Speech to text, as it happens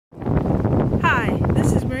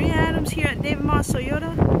David Moss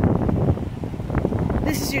Toyota.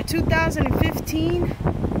 This is your 2015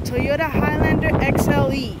 Toyota Highlander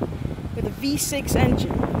XLE with a V6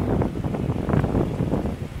 engine.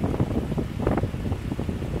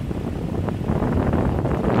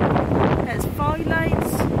 Has fog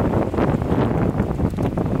lights,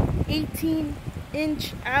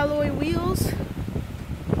 18-inch alloy wheels,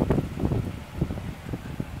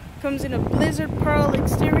 comes in a Blizzard Pearl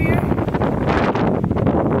exterior.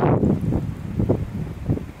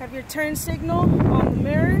 Have your turn signal on the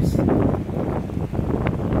mirrors.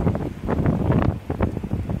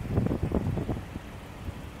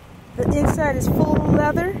 The inside is full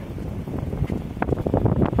leather.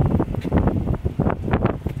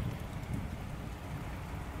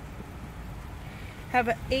 Have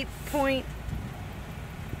an 8-point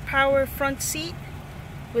power front seat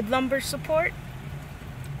with lumbar support.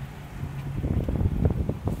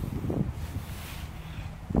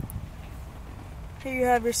 Here you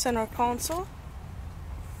have your center console.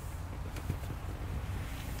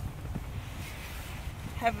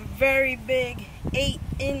 Have a very big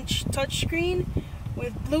 8-inch touchscreen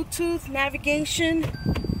with Bluetooth navigation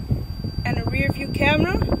and a rear view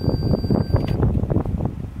camera.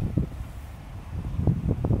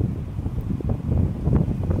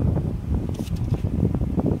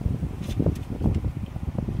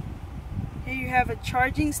 Here you have a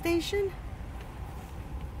charging station.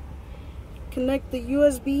 Connect the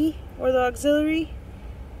USB or the auxiliary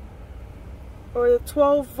or the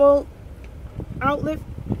 12-volt outlet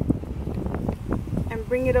and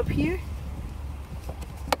bring it up here.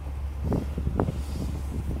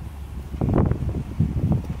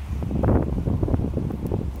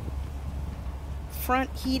 Front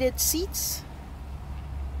heated seats.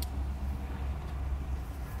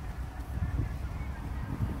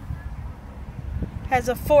 Has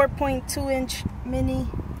a 4.2-inch mini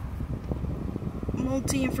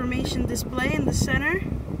multi-information display in the center.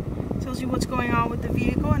 Tells you what's going on with the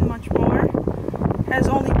vehicle and much more. Has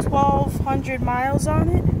only 1,200 miles on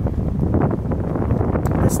it.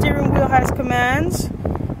 The steering wheel has commands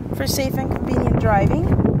for safe and convenient driving.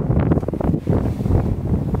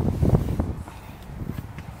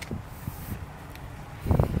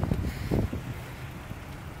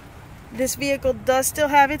 This vehicle does still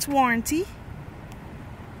have its warranty.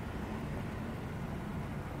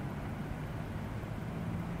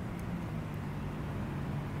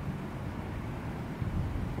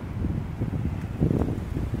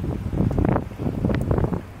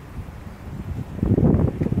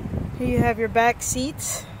 Here you have your back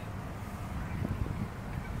seats.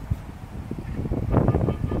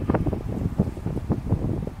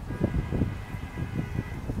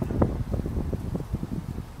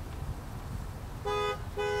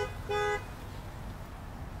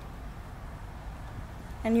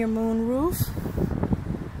 And your moon roof.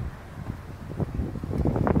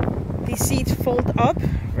 These seats fold up,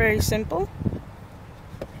 very simple.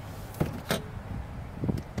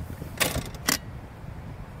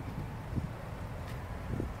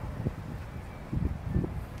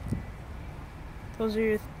 Those are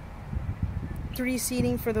your 3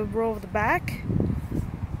 seating for the row of the back.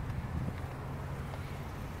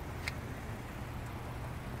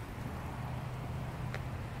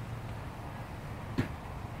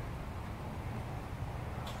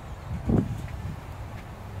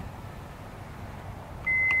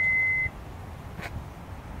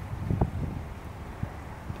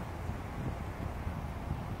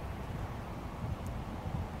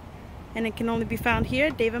 And it can only be found here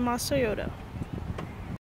at David Moss Toyota.